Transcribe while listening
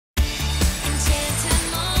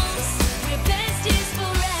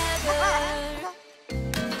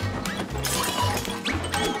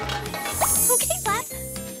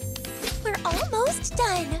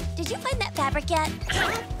you find that fabric yet?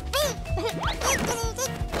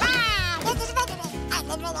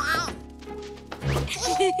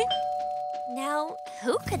 Now,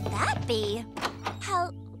 who could that be?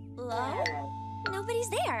 Hello? Nobody's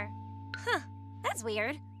there. Huh, that's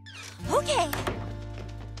weird. Okay.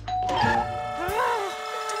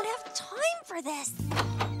 Don't have time for this.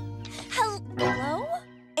 Hello?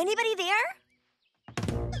 Anybody there?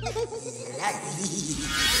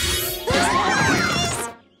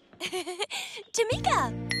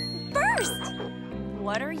 Tamika! First!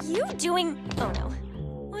 What are you doing? Oh, no.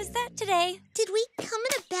 Was that today? Did we come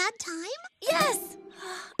at a bad time? Yes!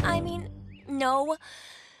 I mean, no.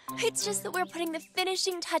 It's just that we're putting the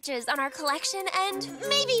finishing touches on our collection and...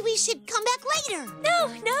 Maybe we should come back later. No,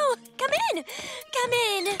 come in. Come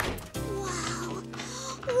in. Wow,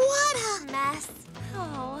 what a... mess.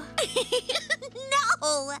 Oh.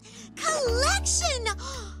 No! Collection!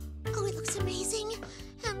 Oh, it looks amazing.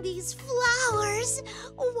 And these flowers.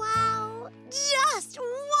 Wow. Just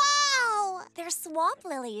wow! They're swamp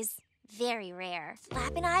lilies. Very rare.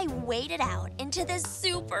 Flap and I waded out into the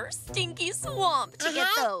super stinky swamp to get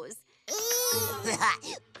those.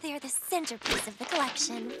 They're the centerpiece of the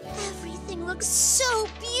collection. Everything looks so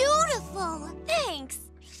beautiful. Thanks.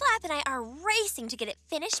 Flap and I are racing to get it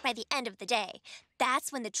finished by the end of the day.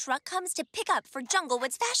 That's when the truck comes to pick up for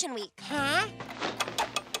Junglewood's Fashion Week. Huh?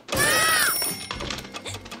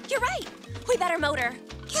 You're right. We better motor.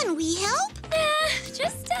 Can we help? Nah,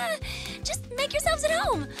 just make yourselves at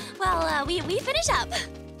home while we finish up.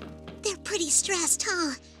 They're pretty stressed,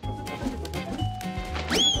 huh?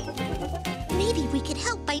 Maybe we could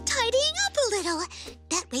help by tidying up a little.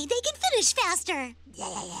 That way they can finish faster.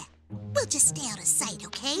 Yeah. We'll just stay out of sight,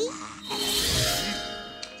 okay?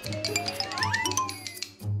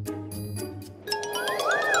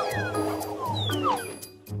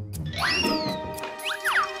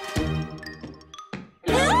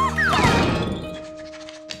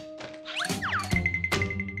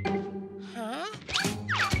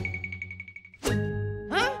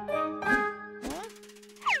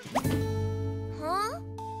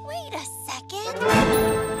 Wait a second.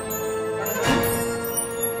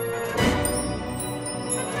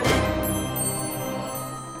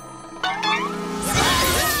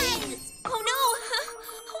 Oh no!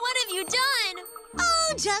 What have you done?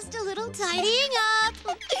 Oh, just a little tidying up.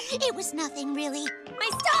 It was nothing, really. My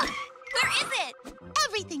stuff! Where is it?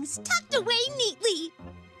 Everything's tucked away neatly.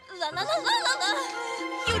 La la la la la la!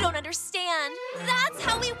 You don't understand. That's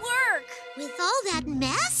how we work. With all that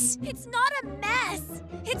mess? It's not a mess.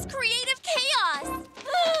 It's creative chaos.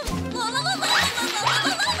 La la la la la la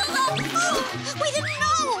la la la. Oh, we didn't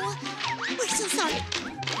know. We're so sorry.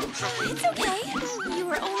 It's okay. You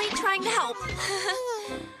were only trying to help.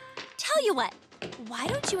 Tell you what. Why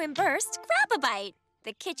don't you and Burst grab a bite?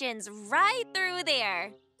 The kitchen's right through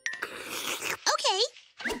there. Okay.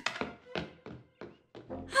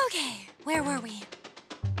 Okay, where were we?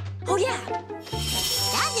 Oh, yeah.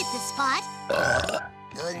 That hit the spot.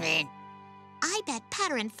 Good man. I bet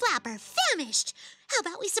Patter and Flap are famished. How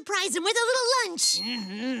about we surprise them with a little lunch?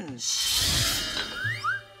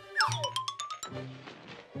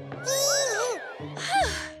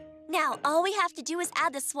 Now, all we have to do is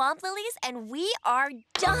add the swamp lilies, and we are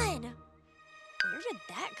done. Where did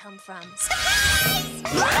that come from? Surprise!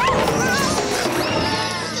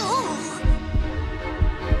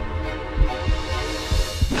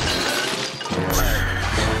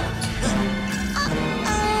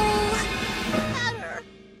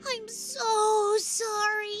 I'm so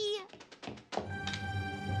sorry.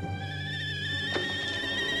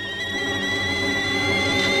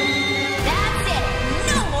 That's it!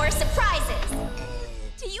 No more surprises!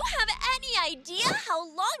 Do you have any idea how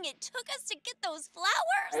long it took us to get those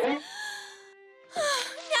flowers?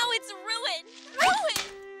 Now it's ruined!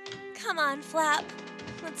 Ruined! Come on, Flap.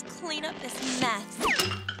 Let's clean up this mess.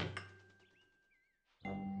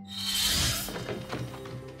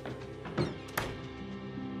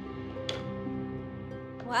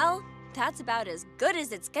 Well, that's about as good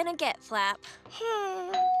as it's gonna get, Flap.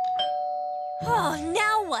 Oh,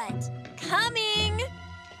 now what? Coming!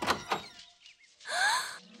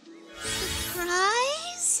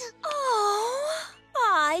 Surprise?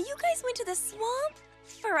 Oh, you guys went to the swamp?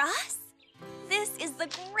 For us? This is the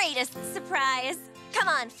greatest surprise. Come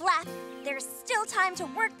on, Flap. There's still time to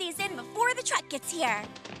work these in before the truck gets here.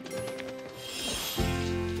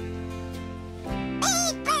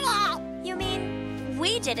 You mean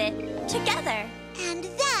we did it together? And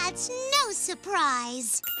that's no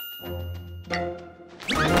surprise.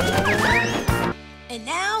 And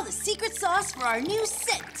now the secret sauce for our new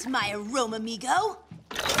scent, my aroma amigo.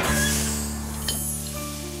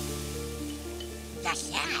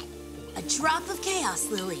 A drop of chaos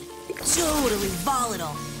lily. Totally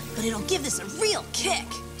volatile, but it'll give this a real kick.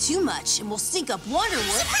 Too much and we'll stink up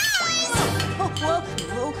Wonderwood.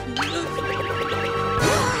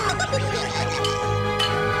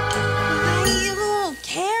 Oh,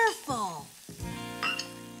 careful.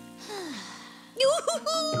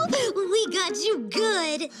 We got you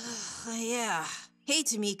good. Yeah. Hey,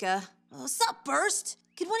 Tamika. Sup, Burst?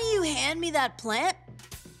 Could one of you hand me that plant?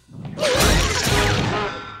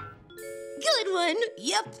 Good one.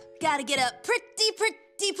 Yep. Gotta get up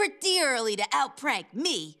pretty early to outprank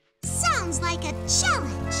me. Sounds like a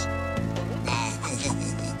challenge.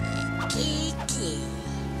 Kiki.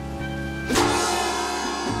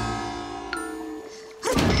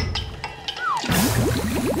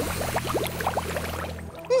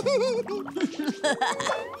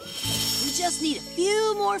 We just need a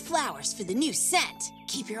few more flowers for the new scent.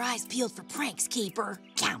 Keep your eyes peeled for pranks, Keeper.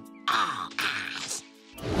 Count all eyes.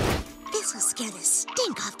 This will scare the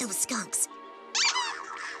stink off those skunks.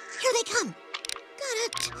 Here they come. Gotta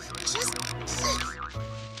just...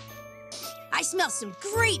 I smell some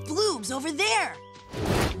great blooms over there.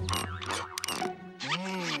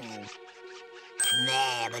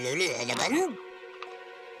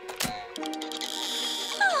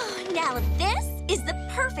 Oh, now this is the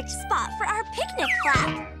perfect spot for our picnic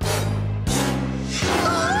flap.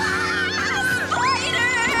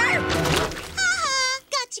 Spider!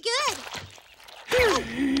 Got you good. Oh,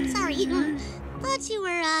 sorry. Thought you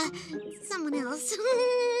were, someone else.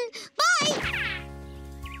 Bye!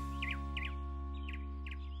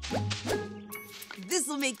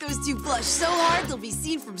 This'll make those two blush so hard they'll be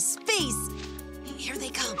seen from space. Here they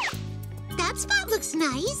come. That spot looks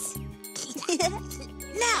nice.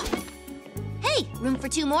 Now! Hey, room for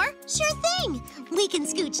two more? Sure thing. We can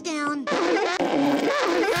scooch down.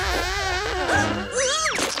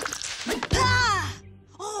 Ah!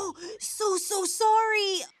 Oh, so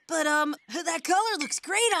sorry. But, that color looks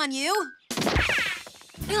great on you.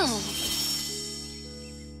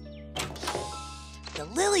 The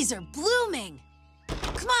lilies are blooming.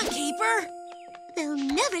 Come on, Caper. They'll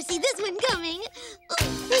never see this one coming.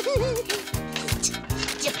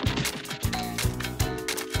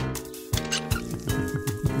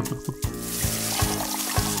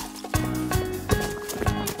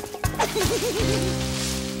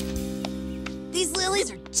 These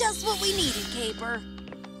lilies are just what we needed, Caper.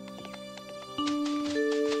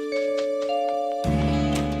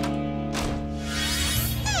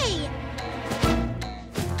 Hey!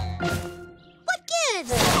 What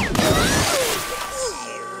gives?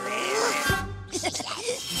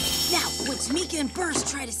 Now, when Tamika and Burst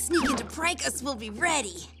try to sneak in to prank us, we'll be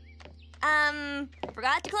ready.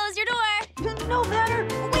 Forgot to close your door. No matter.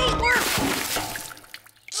 Wait, we're...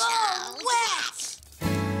 Oh, wet!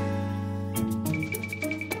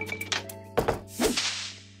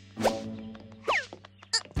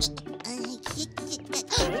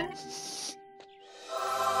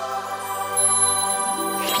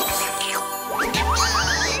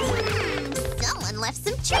 Someone left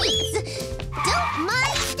some treats. Don't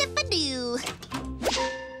mind if I do.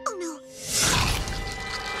 Oh, no.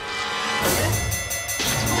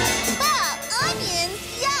 Onions!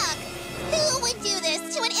 Yuck! Who would do this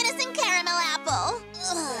to an innocent caramel apple?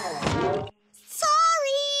 Ugh.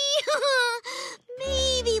 Sorry!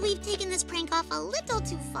 Maybe we've taken this prank off a little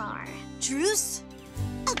too far. Truce?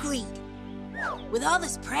 Agreed. With all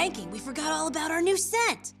this pranking, we forgot all about our new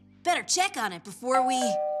scent. Better check on it before we...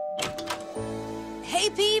 Hey,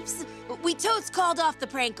 peeps! We totes called off the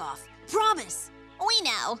prank-off. Promise! We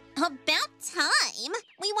know. About time.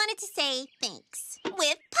 We wanted to say thanks.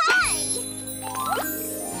 With pie!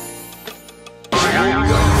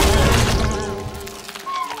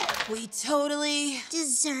 We totally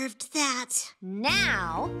Deserved that.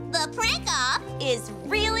 now The prank-off is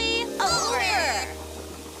really over.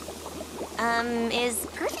 Is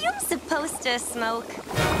perfume supposed to smoke?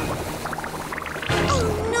 Oh,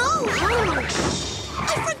 no!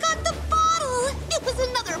 I forgot the bottle! It was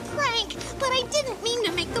another prank, but I didn't mean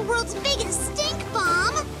to make the world's biggest stink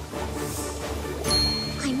bomb.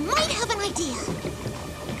 I might have an idea.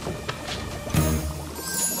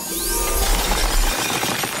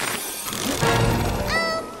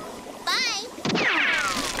 Bye.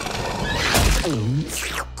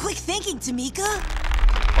 Quick thinking, Tamika.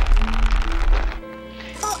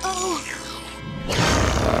 Uh-oh.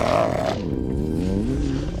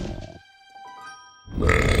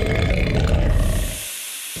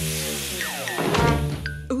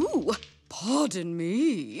 Ooh, pardon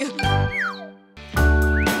me.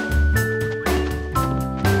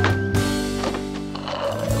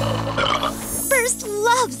 First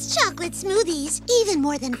love. loves chocolate smoothies, even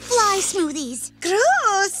more than fly smoothies.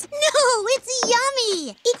 Gross! No, it's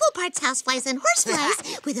yummy! Equal parts houseflies and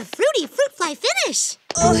horseflies with a fruity fruit fly finish.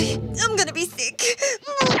 Oh, I'm gonna be sick.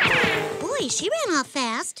 Boy, she ran off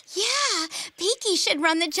fast. Yeah, Peaky should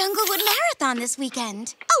run the Junglewood Marathon this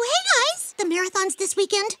weekend. Oh, hey, guys! The marathon's this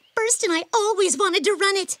weekend. Burst and I always wanted to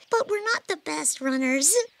run it, but we're not the best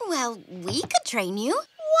runners. Well, we could train you.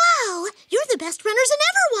 Wow! You're the best runners in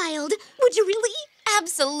Everwild. Would you really?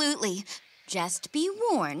 Absolutely. Just be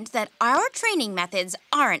warned that our training methods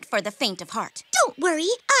aren't for the faint of heart. Don't worry.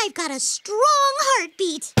 I've got a strong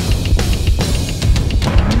heartbeat.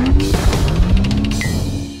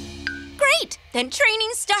 Great! Then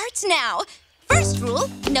training starts now. First rule,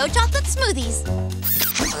 no chocolate smoothies.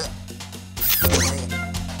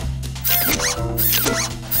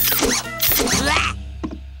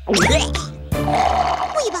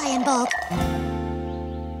 We buy in bulk.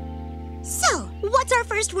 So, what's our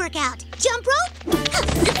first workout? Jump rope?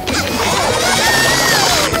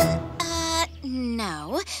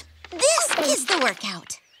 No. This is the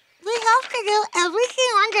workout. We have to do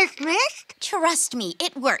everything on this list? Trust me,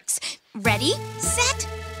 it works. Ready, set.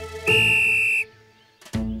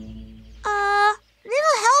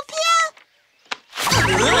 Little help here?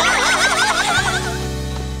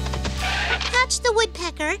 Touch the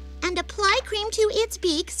woodpecker and apply cream to its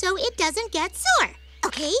beak so it doesn't get sore.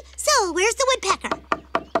 Okay, so where's the woodpecker?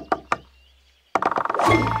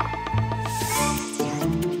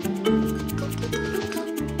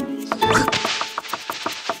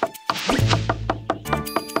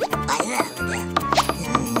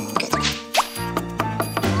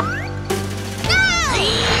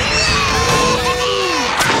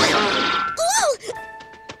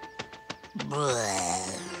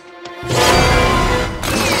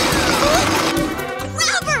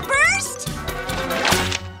 Rubber burst!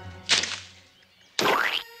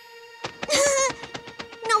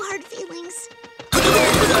 No hard feelings.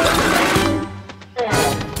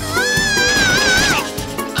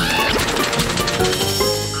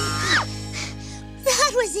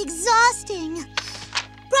 That was exhausting.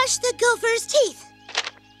 Brush the gopher's teeth.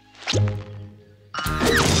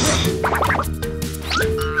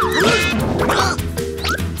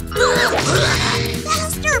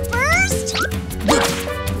 Faster, Burst!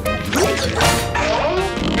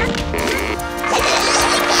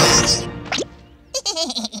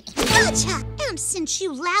 Gotcha! And since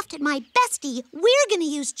you laughed at my bestie, we're gonna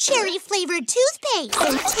use cherry-flavored toothpaste.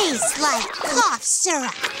 It tastes like cough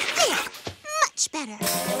syrup. There, much better.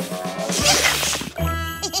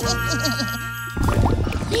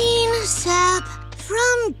 Clean sap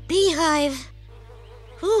from beehive.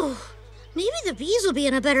 Ooh, maybe the bees will be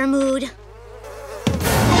in a better mood.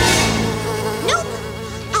 Nope!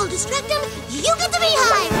 I'll distract them. You get the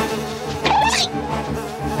beehive!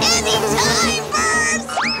 Anytime, birds!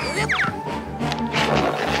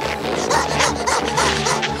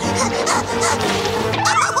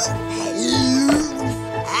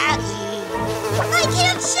 I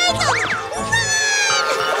can't shake them!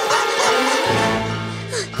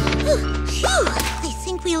 Run! I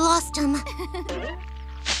think we lost him.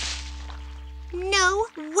 No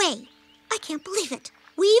way. I can't believe it.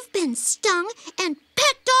 We've been stung and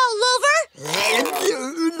pecked all over. And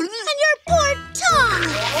your poor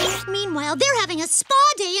tongue. Meanwhile, they're having a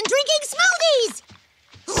spa day and drinking smoothies.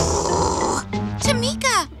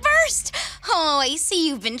 Tamika, Burst! Oh, I see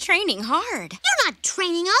you've been training hard. You're not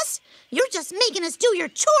training us. You're just making us do your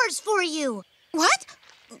chores for you. What?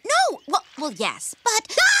 No. Well, yes, but...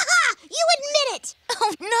 Ha! You admit it.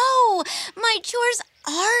 Oh, no. My chores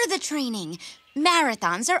are the training.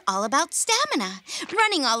 Marathons are all about stamina.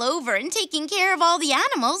 Running all over and taking care of all the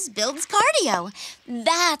animals builds cardio.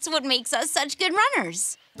 That's what makes us such good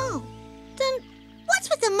runners. Oh, then what's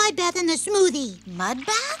with the mud bath and the smoothie? Mud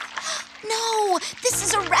bath? No, this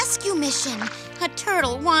is a rescue mission. A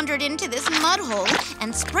turtle wandered into this mud hole,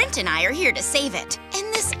 and Sprint and I are here to save it.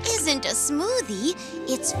 And this isn't a smoothie,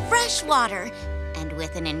 it's fresh water. And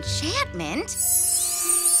with an enchantment...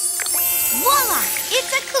 voila!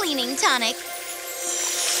 It's a cleaning tonic.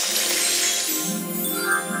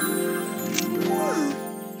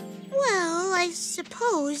 Well, I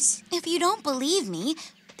suppose. If you don't believe me,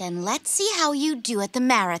 then let's see how you do at the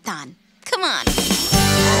marathon. Come on.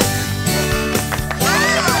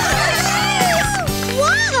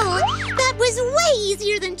 Wow! That was way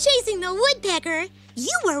easier than chasing the woodpecker.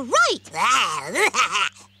 You were right.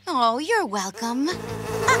 Oh, you're welcome.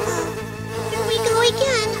 Uh-oh. Here we go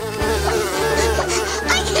again.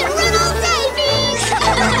 I can run all day, bees!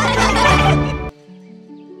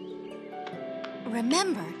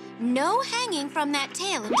 Remember, no hanging from that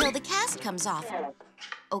tail until the cast comes off.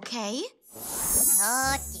 okay?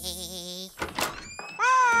 Okay.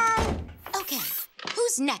 Okay,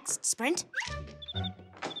 who's next, Sprint?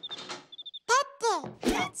 Papa.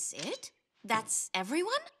 That's it? That's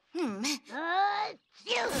everyone?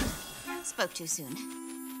 Spoke too soon.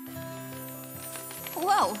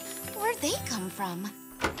 Whoa, where'd they come from?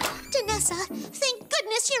 Danessa, thank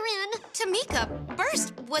goodness you're in. Tamika,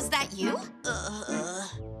 Burst, was that you?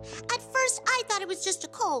 At first, I thought it was just a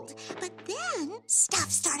cold, but then stuff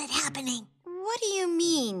started happening. What do you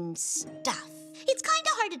mean, stuff? It's kind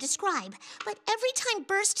of hard to describe, but every time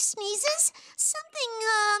Burst sneezes, something,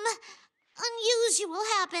 unusual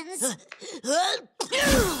happens.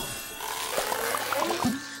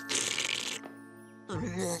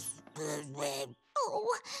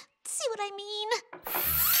 Oh, see what I mean?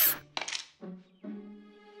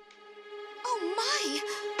 Oh my!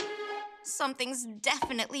 Something's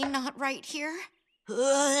definitely not right here.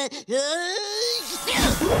 Oh.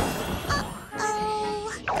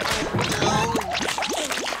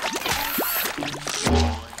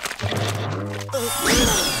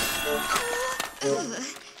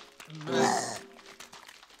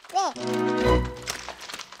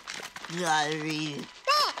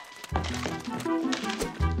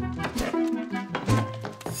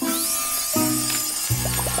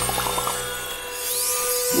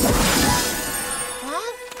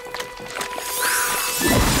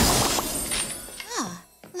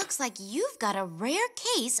 Looks like you've got a rare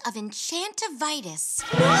case of Enchantivitis.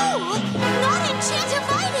 No, not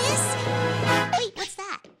Enchantivitis! Wait, what's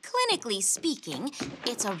that? Clinically speaking,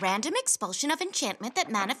 it's a random expulsion of enchantment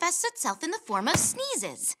that manifests itself in the form of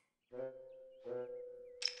sneezes.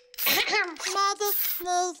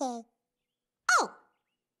 Oh.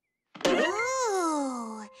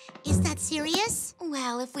 Oh. Is that serious?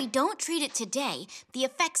 Well, if we don't treat it today, the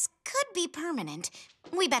effects could be permanent.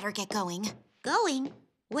 We better get going. Going?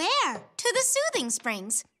 Where? To the soothing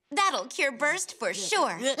springs. That'll cure Burst for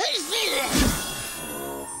sure.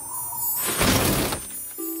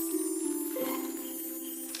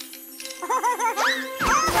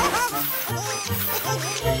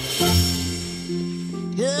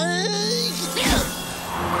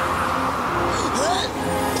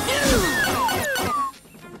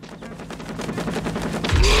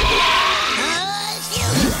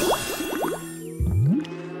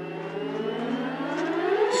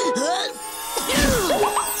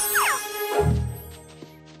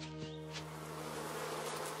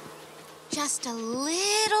 Just a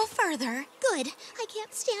little further. Good. I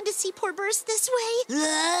can't stand to see poor Burst this way.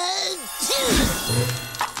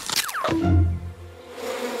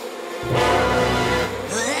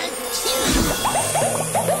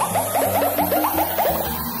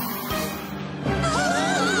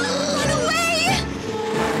 Get away!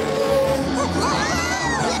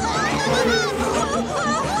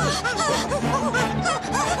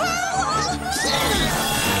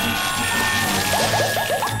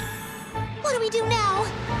 What do we do now?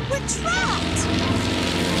 We're trapped!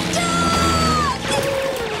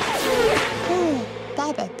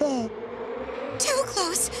 Too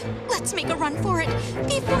close. Let's make a run for it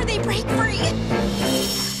before they break free.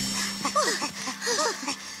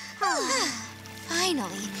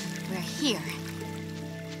 Finally, we're here.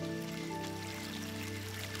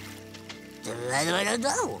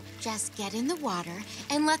 Just get in the water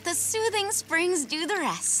and let the soothing springs do the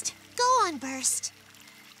rest. Go on, Burst.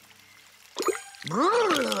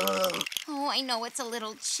 Oh, I know it's a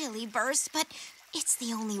little chilly, Burst, but it's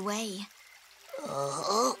the only way.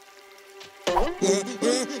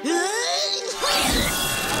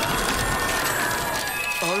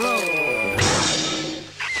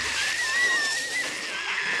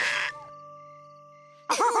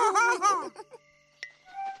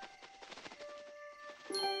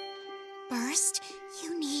 Burst,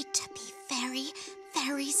 you need to be very,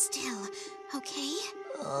 very still, okay?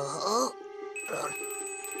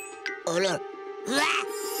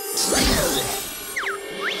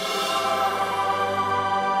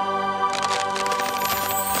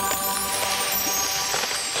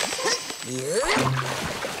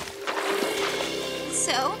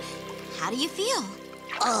 So, how do you feel?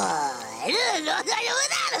 Oh,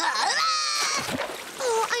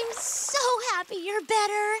 I'm so happy you're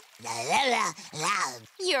better.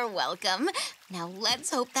 You're welcome. Now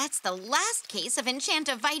let's hope that's the last case of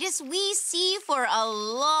Enchantivitis we see for a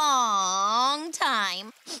long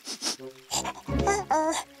time.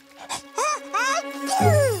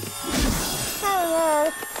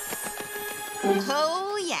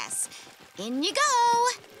 Oh, yes. In you go.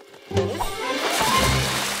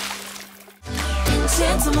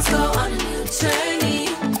 Enchantimals go on a new journey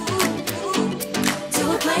to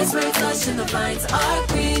a place Ice bird's lush and the vines are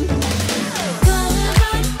green.